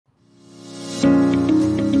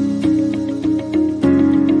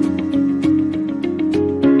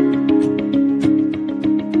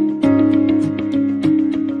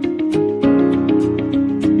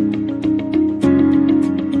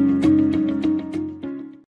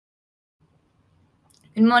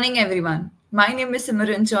Good morning, everyone. My name is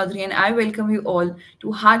Simran Chaudhary, and I welcome you all to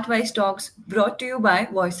HeartWise Talks brought to you by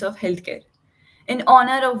Voice of Healthcare. In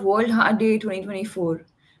honor of World Heart Day 2024,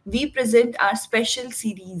 we present our special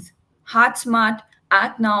series, Heart Smart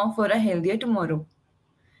Act Now for a Healthier Tomorrow.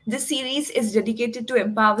 This series is dedicated to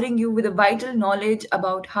empowering you with a vital knowledge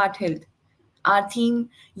about heart health. Our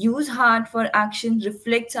theme, Use Heart for Action,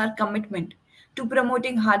 reflects our commitment to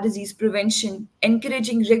promoting heart disease prevention,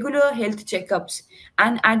 encouraging regular health checkups,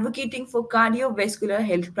 and advocating for cardiovascular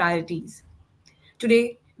health priorities.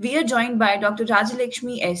 Today, we are joined by Dr.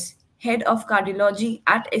 Rajalekshmi S, Head of Cardiology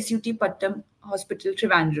at SUT Hospital,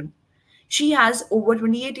 Trivandrum. She has over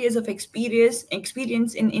 28 years of experience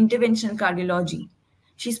in interventional cardiology.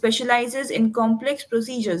 She specializes in complex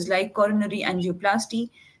procedures like coronary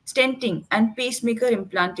angioplasty, stenting, and pacemaker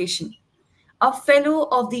implantation. A fellow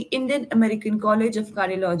of the Indian American College of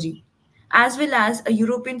Cardiology, as well as a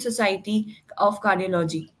European Society of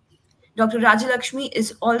Cardiology. Dr. Rajalakshmi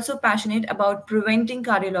is also passionate about preventing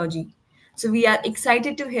cardiology. So we are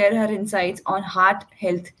excited to hear her insights on heart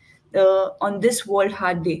health on this World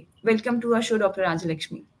Heart Day. Welcome to our show, Dr.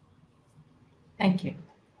 Rajalakshmi. Thank you.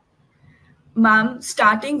 Ma'am,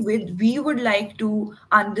 starting with, we would like to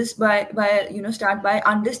start by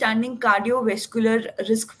understanding cardiovascular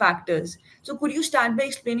risk factors. So could you start by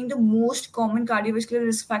explaining the most common cardiovascular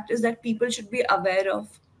risk factors that people should be aware of?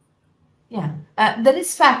 Yeah, the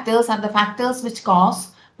risk factors are the factors which cause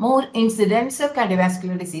more incidence of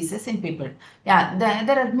cardiovascular diseases in people. Yeah,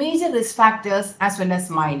 there are major risk factors as well as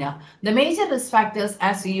minor. The major risk factors,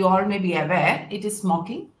 as you all may be aware, it is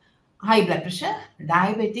smoking, high blood pressure,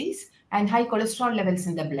 diabetes, and high cholesterol levels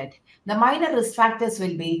in the blood. The minor risk factors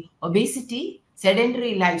will be obesity,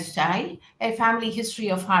 sedentary lifestyle, a family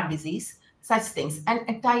history of heart disease, such things, and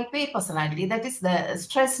a type A personality, that is the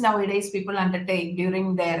stress nowadays people undertake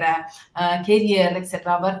during their career,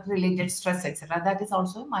 etc., work related stress, etc., that is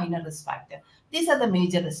also a minor risk factor. These are the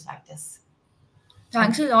major risk factors.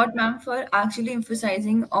 Thanks a lot, ma'am, for actually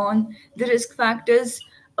emphasizing on the risk factors.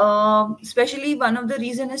 Especially one of the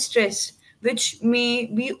reason is stress, which may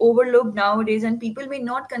be overlooked nowadays, and people may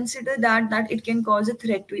not consider that it can cause a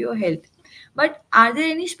threat to your health. But are there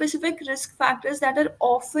any specific risk factors that are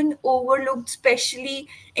often overlooked, especially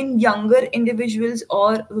in younger individuals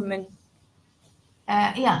or women?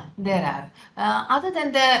 Yeah, there are. Other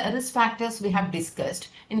than the risk factors we have discussed,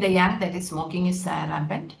 in the young, that is smoking is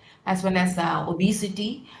rampant, as well as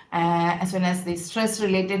obesity, as well as the stress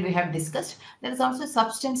related we have discussed. There is also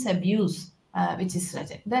substance abuse, which is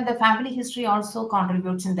related. Then the family history also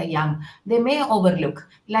contributes in the young. They may overlook,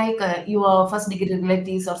 like your first degree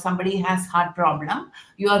relatives or somebody has heart problem,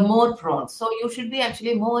 you are more prone. So you should be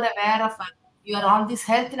actually more aware of your all these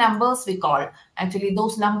health numbers we call. Actually,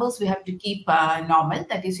 those numbers we have to keep normal.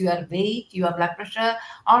 That is your weight, your blood pressure,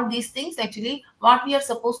 all these things. Actually, what we are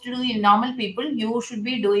supposed to do in normal people, you should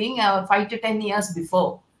be doing 5 to 10 years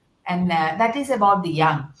before. And that is about the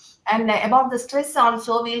young. And about the stress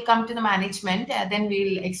also, we'll come to the management. Then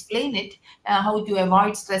we'll explain it, how to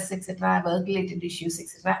avoid stress, etc., work-related issues,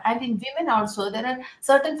 etc. And in women also, there are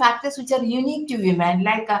certain factors which are unique to women,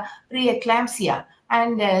 like preeclampsia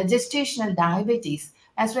and gestational diabetes,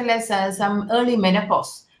 as well as some early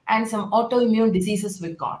menopause and some autoimmune diseases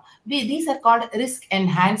we call. These are called risk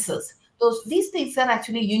enhancers. These things are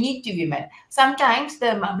actually unique to women. Sometimes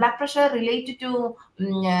the blood pressure related to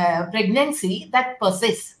pregnancy that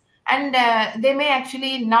persists, and they may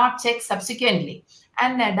actually not check subsequently.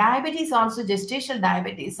 And diabetes also, gestational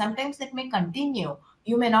diabetes, sometimes it may continue.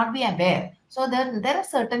 You may not be aware. So there are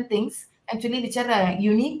certain things actually which are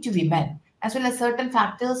unique to women, as well as certain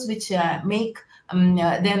factors which make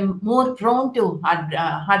them more prone to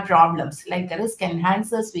heart problems, like risk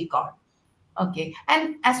enhancers we call. Okay,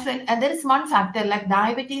 and as well, and there is one factor like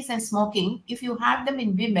diabetes and smoking. If you have them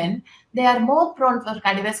in women, they are more prone for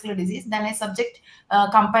cardiovascular disease than a subject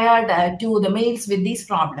compared to the males with these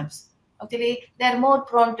problems. Okay, they are more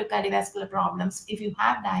prone to cardiovascular problems if you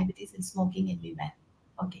have diabetes and smoking in women.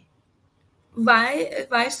 Okay.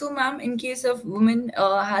 Why so, ma'am? In case of women,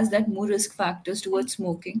 has that more risk factors towards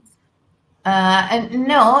smoking? And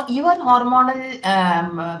no, your hormonal,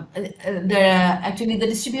 the actually the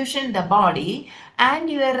distribution in the body and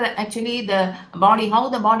your actually the body, how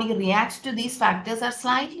the body reacts to these factors are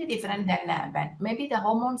slightly different than men. Maybe the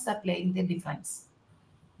hormones are playing the difference.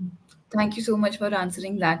 Thank you so much for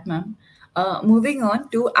answering that, ma'am. Moving on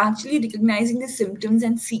to actually recognizing the symptoms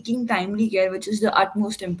and seeking timely care, which is the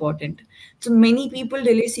utmost important. So many people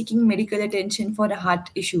delay seeking medical attention for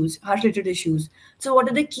heart-related issues. So what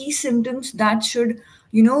are the key symptoms that should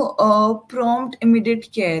prompt immediate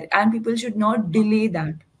care, and people should not delay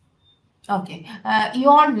that? Okay, you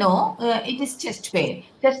all know it is chest pain.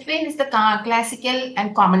 Chest pain is the classical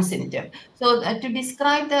and common symptom. So to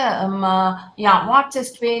describe the yeah, what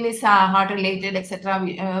chest pain is, heart related,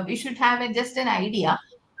 etc., we should have just an idea.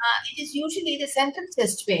 It is usually the central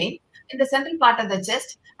chest pain in the central part of the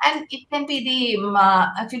chest, and it can be the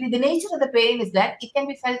actually the nature of the pain is that it can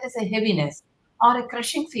be felt as a heaviness or a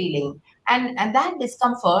crushing feeling, and that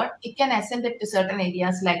discomfort it can ascend it to certain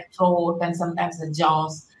areas like throat and sometimes the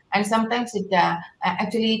jaws, and sometimes it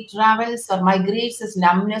actually travels or migrates as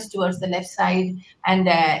numbness towards the left side and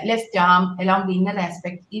left arm along the inner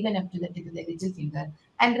aspect, even up to the tip of the little finger,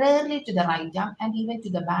 and rarely to the right arm, and even to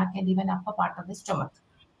the back and even upper part of the stomach.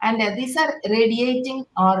 And these are radiating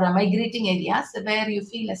or migrating areas where you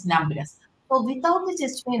feel as numbness. So without the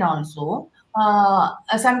chest pain also,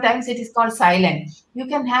 sometimes it is called silent. You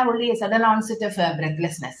can have only a sudden onset of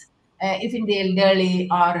breathlessness. If in the elderly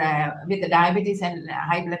or with diabetes and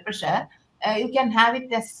high blood pressure, you can have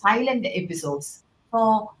it as silent episodes.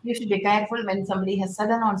 So you should be careful when somebody has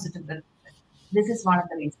sudden onset of breathlessness. This is one of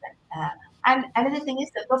the reasons. And another thing is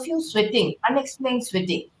the profuse sweating, unexplained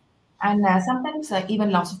sweating, and sometimes even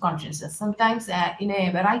loss of consciousness. Sometimes in a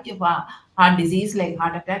variety of heart disease like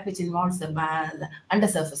heart attack, which involves the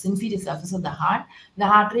undersurface, inferior surface of the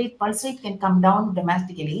heart rate, pulse rate can come down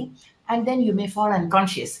dramatically, and then you may fall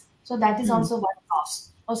unconscious. So that is Hmm. also one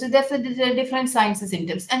cause. Also, therefore, there are different signs and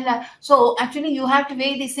symptoms, and so actually you have to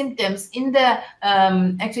weigh the symptoms in the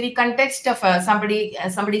actually context of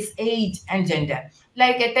somebody's age and gender,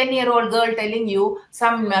 like a 10-year-old girl telling you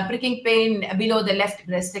some pricking pain below the left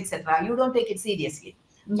breast, etc. You don't take it seriously.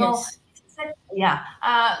 So, Yes.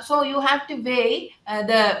 yeah. So you have to weigh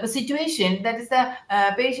the situation, that is the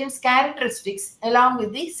patient's characteristics along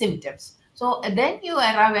with the symptoms. So then you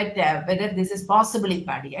arrive at whether this is possibly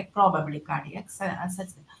cardiac, probably cardiac, such.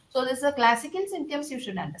 So this is the classical symptoms you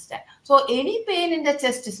should understand. So any pain in the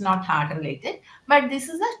chest is not heart related, but this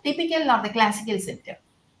is the typical or the classical symptom.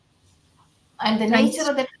 And the nature Thanks.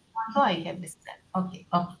 of the also I have described. Okay,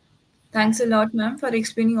 okay. Thanks a lot, ma'am, for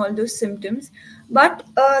explaining all those symptoms. But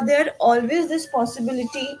there always this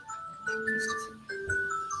possibility.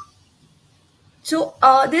 So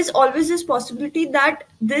there's always this possibility that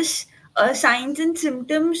this signs and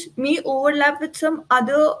symptoms may overlap with some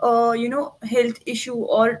other, health issue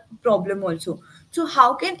or problem also. So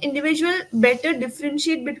how can individual better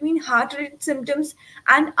differentiate between heart-related symptoms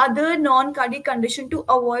and other non-cardiac condition to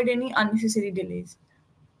avoid any unnecessary delays?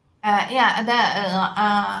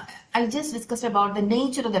 Yeah, I just discussed about the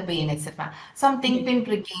nature of the pain, etc. Something Yes. pin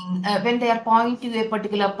pricking, when they are pointing to a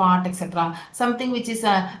particular part, etc. Something which is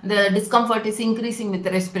the discomfort is increasing with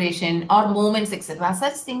the respiration or movements, etc.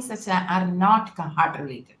 Such things such are not heart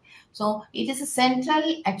related. So it is a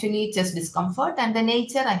central actually chest discomfort and the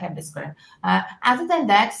nature I have described. Other than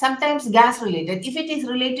that, sometimes gas related. If it is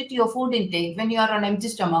related to your food intake when you are on empty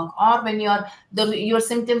stomach or when you are your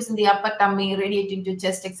symptoms in the upper tummy radiating to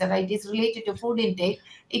chest, etc. It is related to food intake.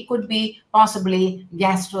 It could be possibly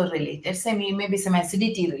gastro related, maybe some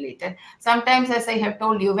acidity related. Sometimes, as I have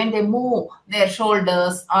told you, when they move their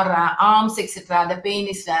shoulders or arms, etc., the pain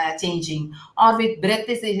is changing, or with breath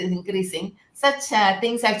is increasing. Such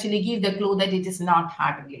things actually give the clue that it is not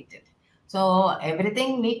heart related. So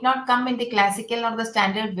everything need not come in the classical or the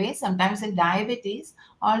standard way. Sometimes in diabetes,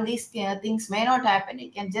 all these things may not happen.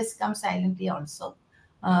 It can just come silently also.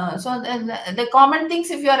 So the common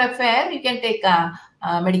things, if you are aware, you can take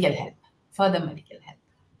medical help, further medical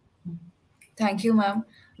help. Thank you, ma'am.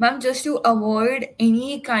 Ma'am, just to avoid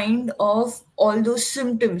any kind of all those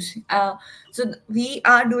symptoms. We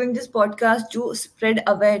are doing this podcast to spread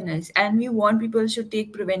awareness and we want people to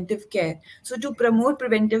take preventive care. So, to promote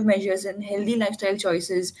preventive measures and healthy lifestyle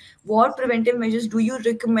choices, what preventive measures do you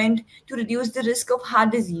recommend to reduce the risk of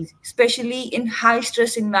heart disease, especially in high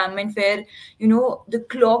stress environment where, the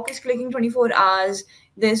clock is clicking 24 hours,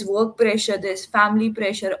 there's work pressure, there's family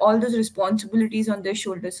pressure, all those responsibilities on their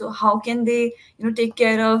shoulders. So how can they take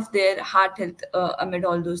care of their heart health amid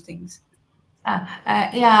all those things?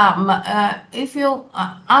 Yeah, if you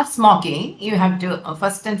are smoking, you have to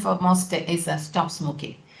first and foremost is stop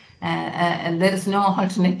smoking. And there is no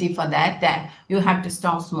alternative for that. You have to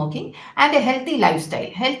stop smoking and a healthy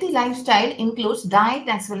lifestyle. Healthy lifestyle includes diet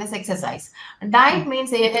as well as exercise. Diet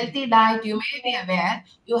means a healthy diet. You may be aware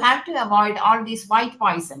you have to avoid all these white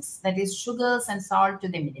poisons, that is sugars and salt to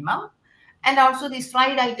the minimum, and also these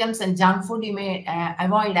fried items and junk food you may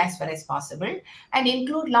avoid as far as possible, and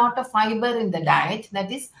include lot of fiber in the diet,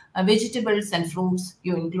 that is vegetables and fruits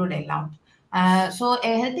you include a lot. So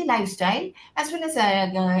a healthy lifestyle as well as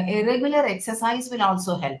a regular exercise will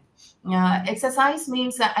also help. Exercise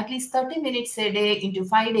means at least 30 minutes a day into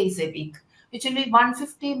 5 days a week, which will be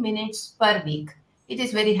 150 minutes per week. It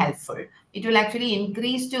is very helpful. It will actually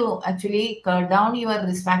increase to actually cut down your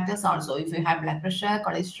risk factors also. If you have blood pressure,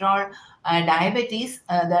 cholesterol, diabetes,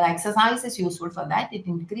 the exercise is useful for that. It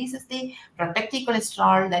increases the protective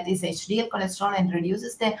cholesterol, that is HDL cholesterol, and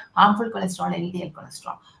reduces the harmful cholesterol, LDL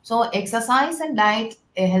cholesterol. So exercise and diet,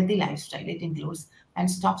 a healthy lifestyle, it includes, and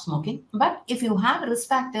stop smoking. But if you have risk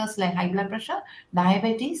factors like high blood pressure,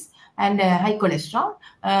 diabetes, and high cholesterol,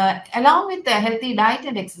 along with a healthy diet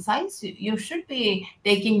and exercise, you should be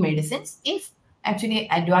taking medicines if actually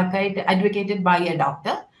advocated by a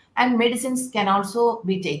doctor. And medicines can also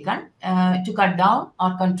be taken to cut down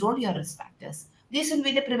or control your risk factors. These will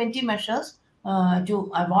be the preventive measures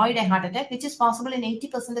to avoid a heart attack, which is possible in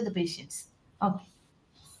 80% of the patients. Okay.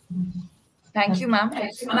 Thank you, ma'am.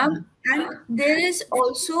 Ma'am, and there is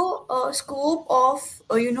also a scope of,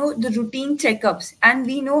 the routine checkups, and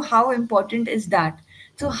we know how important is that.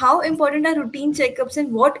 So, how important are routine checkups,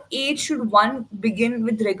 and what age should one begin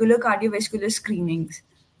with regular cardiovascular screenings?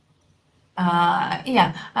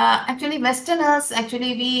 Actually, Westerners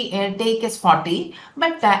actually we take as 40,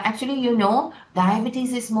 but actually,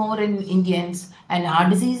 diabetes is more in Indians and heart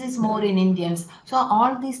disease is more in Indians. So,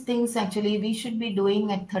 all these things actually we should be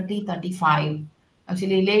doing at 30, 35.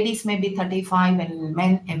 Actually, ladies may be 35 and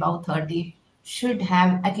men above 30 should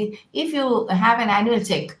have at least, if you have an annual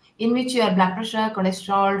check in which your blood pressure,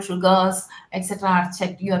 cholesterol, sugars, etc. are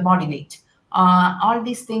checked, your body weight, all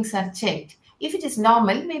these things are checked. If it is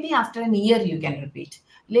normal, maybe after a year you can repeat.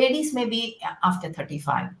 Ladies maybe after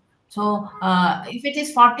 35. So if it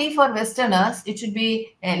is 40 for Westerners, it should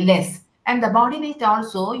be less. And the body weight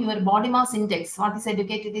also, your body mass index, what is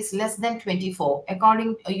educated, is less than 24.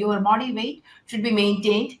 According your body weight should be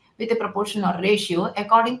maintained with a proportion or ratio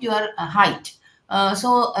according to your height.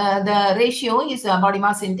 The ratio is body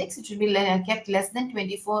mass index. It should be kept less than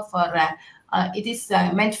 24 for it is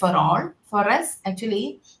meant for all. For us,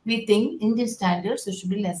 actually, we think Indian standards it should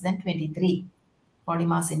be less than 23 body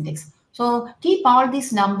mass index. So keep all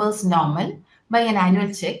these numbers normal by an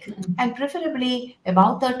annual check, and preferably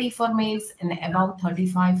about 30 for males and about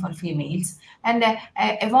 35 for females. And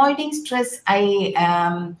avoiding stress, I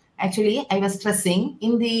was stressing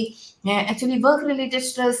in the actually work related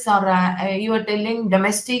stress, or you are telling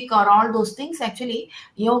domestic or all those things. Actually,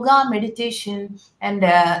 yoga, meditation, and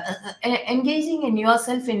engaging in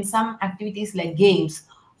yourself in some activities like games,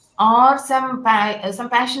 or some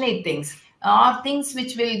passionate things, or things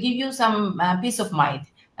which will give you some peace of mind.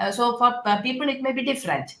 So for people, it may be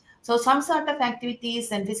different. So some sort of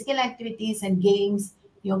activities and physical activities and games,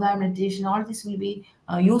 yoga, meditation, all this will be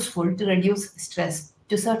useful to reduce stress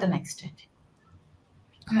to a certain extent.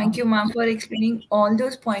 Thank you, ma'am, for explaining all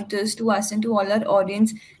those pointers to us and to all our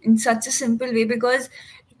audience in such a simple way, because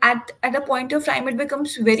at a point of time it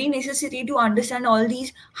becomes very necessary to understand all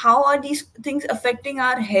these, how are these things affecting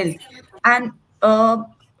our health, and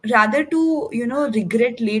rather to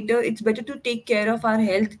regret later, it's better to take care of our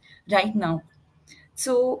health right now.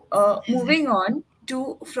 So, moving on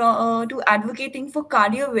to advocating for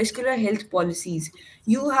cardiovascular health policies,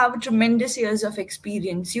 you have tremendous years of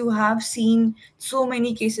experience. You have seen so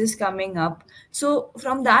many cases coming up. So,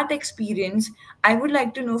 from that experience, I would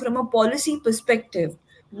like to know, from a policy perspective,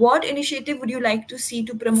 what initiative would you like to see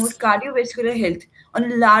to promote cardiovascular health on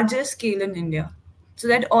a larger scale in India, so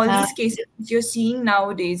that all Uh, these cases that you're seeing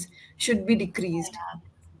nowadays should be decreased?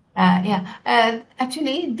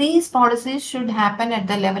 Actually, these policies should happen at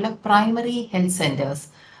the level of primary health centers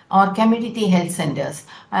or community health centers,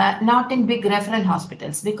 not in big referral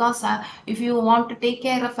hospitals. Because if you want to take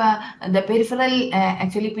care of the peripheral,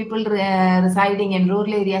 actually people residing in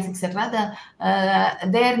rural areas, etc.,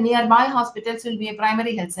 their nearby hospitals will be a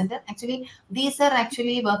primary health center. Actually, these are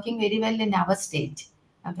actually working very well in our state.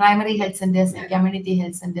 Primary health centers and community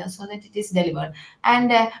health centers, so that it is delivered.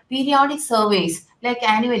 And periodic surveys, like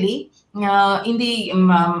annually, in the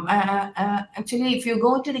actually, if you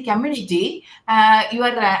go to the community, you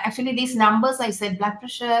are actually, these numbers I said, blood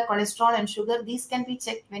pressure, cholesterol, and sugar, these can be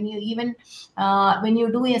checked when you even when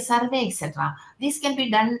you do a survey, etc. This can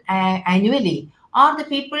be done annually, or the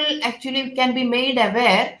people actually can be made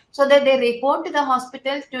aware, so that they report to the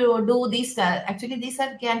hospital to do these. Actually, these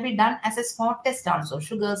can be done as a spot test also,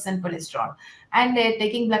 sugars and cholesterol. And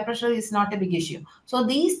taking blood pressure is not a big issue. So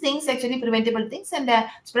these things actually preventable things, and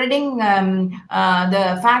spreading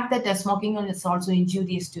the fact that smoking is also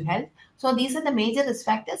injurious to health. So these are the major risk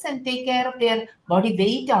factors, and take care of their body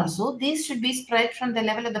weight also. These should be spread from the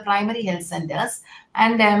level of the primary health centers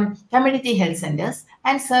and community health centers,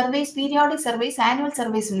 and surveys, periodic surveys, annual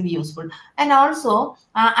surveys will be useful. And also,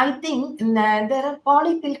 I think there are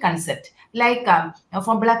polypill concept like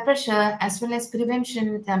for blood pressure as well as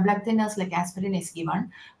prevention, blood thinners like aspirin is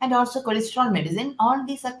given, and also cholesterol medicine. All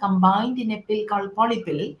these are combined in a pill called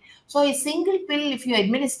polypill. So a single pill, if you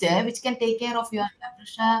administer, which can take care of your blood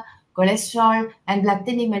pressure, cholesterol, and blood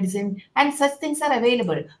thinning medicine, and such things are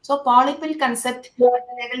available. So polypill concept at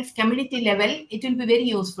the level of community level, it will be very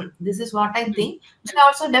useful. This is what I think. And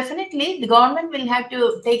also definitely the government will have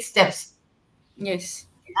to take steps Yes.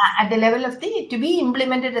 at the level of the to be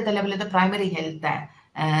implemented at the level of the primary health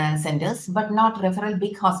centers, but not referral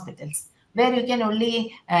big hospitals where you can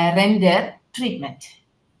only render treatment.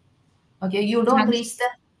 Okay, you don't Thanks. reach the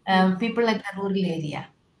people at the rural area.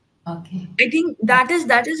 Okay. I think that is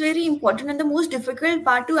very important, and the most difficult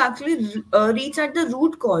part to actually reach at the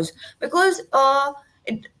root cause, because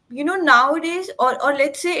nowadays, or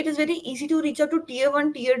let's say, it is very easy to reach out to tier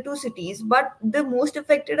 1, tier 2 cities, but the most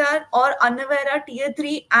affected are or unaware are tier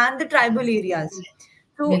 3 and the tribal areas.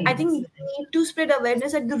 So I Very think less. we need to spread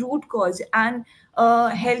awareness at the root cause, and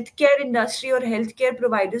healthcare industry or healthcare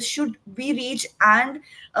providers should be reached, and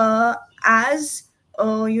as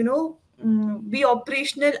be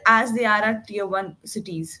operational as they are at tier 1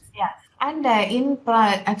 cities. Yeah. And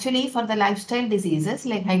actually, for the lifestyle diseases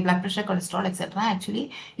like high blood pressure, cholesterol, etc.,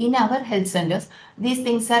 actually, in our health centers, these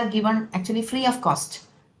things are given actually free of cost.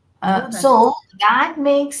 Oh, that's So that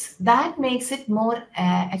makes it more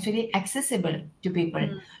actually accessible to people.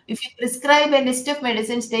 mm, If you prescribe a list of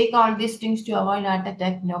medicines, take all these things to avoid heart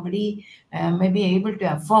attack, nobody may be able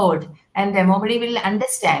to afford, and nobody will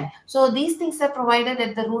understand. So these things are provided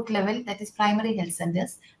at the root level, that is primary health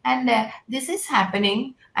centers, and this is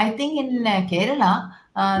happening. I think in Kerala,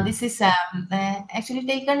 this is actually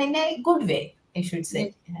taken in a good way, I should yes.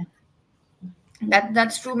 say. Yeah.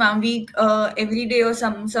 That's true, ma'am. We every day or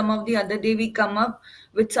some of the other day we come up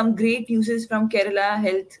with some great uses from Kerala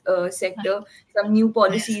health sector. Some new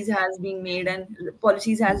policies has been made and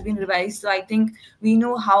policies has been revised. So I think we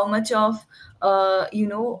know how much of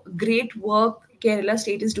great work Kerala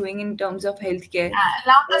state is doing in terms of healthcare. A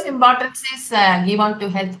lot of importance is given to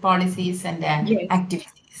health policies and Yes,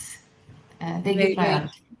 activities. They give very very.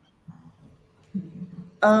 priority.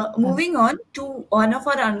 Okay. Moving on to one of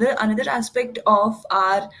our another aspect of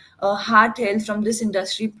our heart health from this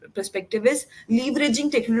industry perspective is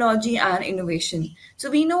leveraging technology and innovation.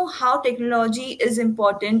 So we know how technology is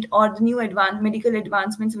important, or the new advanced medical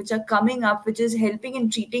advancements which are coming up, which is helping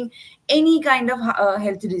in treating any kind of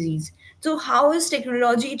health disease. So how is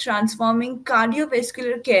technology transforming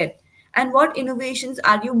cardiovascular care, and what innovations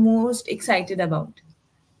are you most excited about?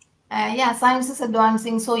 Yeah, science is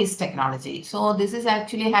advancing, so is technology. So this is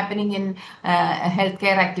actually happening in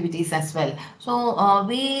healthcare activities as well. So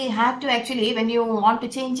we have to actually, when you want to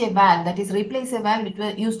change a valve, that is replace a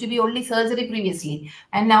valve, used to be only surgery previously,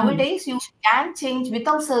 and Hmm. nowadays you can change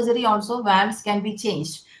without surgery. Also, valves can be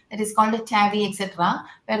changed. That is called a TAVI, etc.,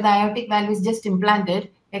 where the aortic valve is just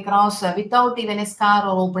implanted across without even a scar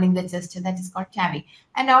or opening the chest. That is called TAVI.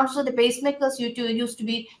 And also the pacemakers used to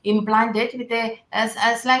be implanted with a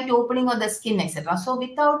slight opening of the skin, etc. So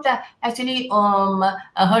without actually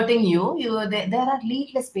hurting there are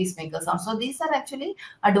leadless pacemakers also. These are actually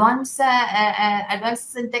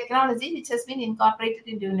advances in technology which has been incorporated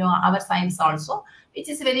into our science also, which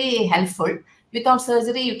is very helpful. Without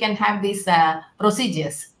surgery, you can have these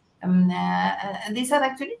procedures. These are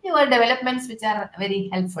actually newer developments which are very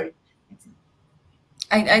helpful.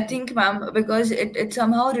 I think, ma'am, because it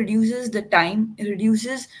somehow reduces the time, it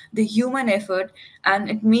reduces the human effort, and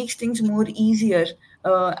it makes things more easier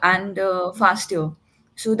and faster.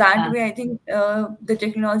 So that Uh, way, I think the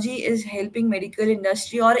technology is helping medical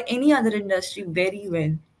industry or any other industry very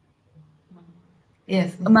well.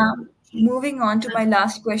 yes. Ma'am, moving on to my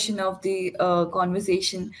last question of the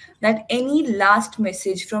conversation, that any last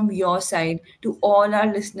message from your side to all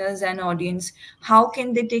our listeners and audience, how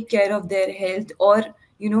can they take care of their health, or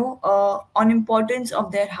on importance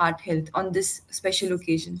of their heart health on this special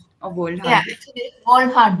occasion of World Yeah, Heart Day? actually,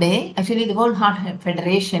 World Heart Day, actually, the World Heart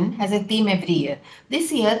Federation has a theme every year.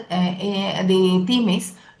 This year, the theme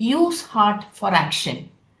is Use Heart for Action.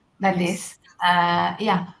 That Yes. is,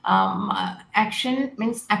 action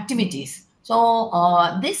means activities. So,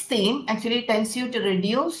 this theme actually tells you to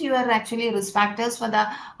reduce your actually risk factors for the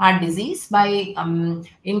heart disease by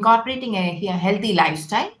incorporating a healthy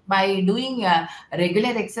lifestyle, by doing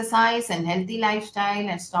regular exercise and healthy lifestyle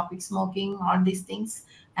and stopping smoking, all these things,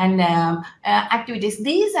 and activities.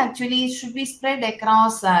 These actually should be spread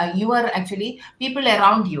across your actually people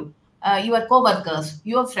around you, your co-workers,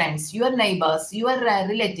 your friends, your neighbors, your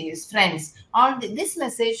relatives, friends. This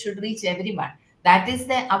message should reach everyone. That is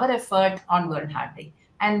our effort on World Heart Day.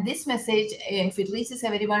 And this message, if it reaches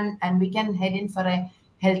everyone, and we can head in for a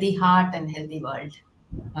healthy heart and healthy world.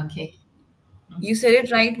 Okay. You said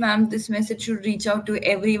it right, ma'am. This message should reach out to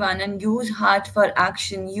everyone and use heart for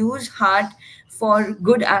action. Use heart for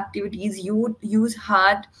good activities. You use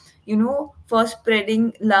heart, for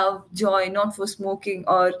spreading love, joy, not for smoking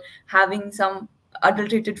or having some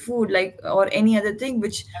adulterated food like or any other thing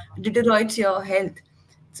which deteriorates your health.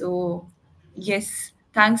 So yes,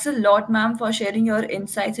 thanks a lot, ma'am, for sharing your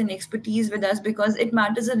insights and expertise with us because it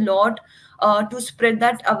matters a lot to spread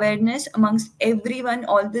that awareness amongst everyone,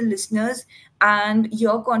 all the listeners, and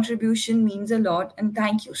your contribution means a lot. And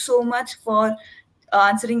thank you so much for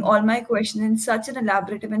answering all my questions in such an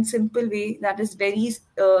elaborative and simple way that is very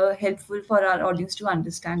helpful for our audience to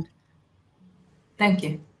understand. Thank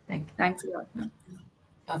you. Thank Thanks a lot, ma'am.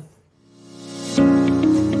 you.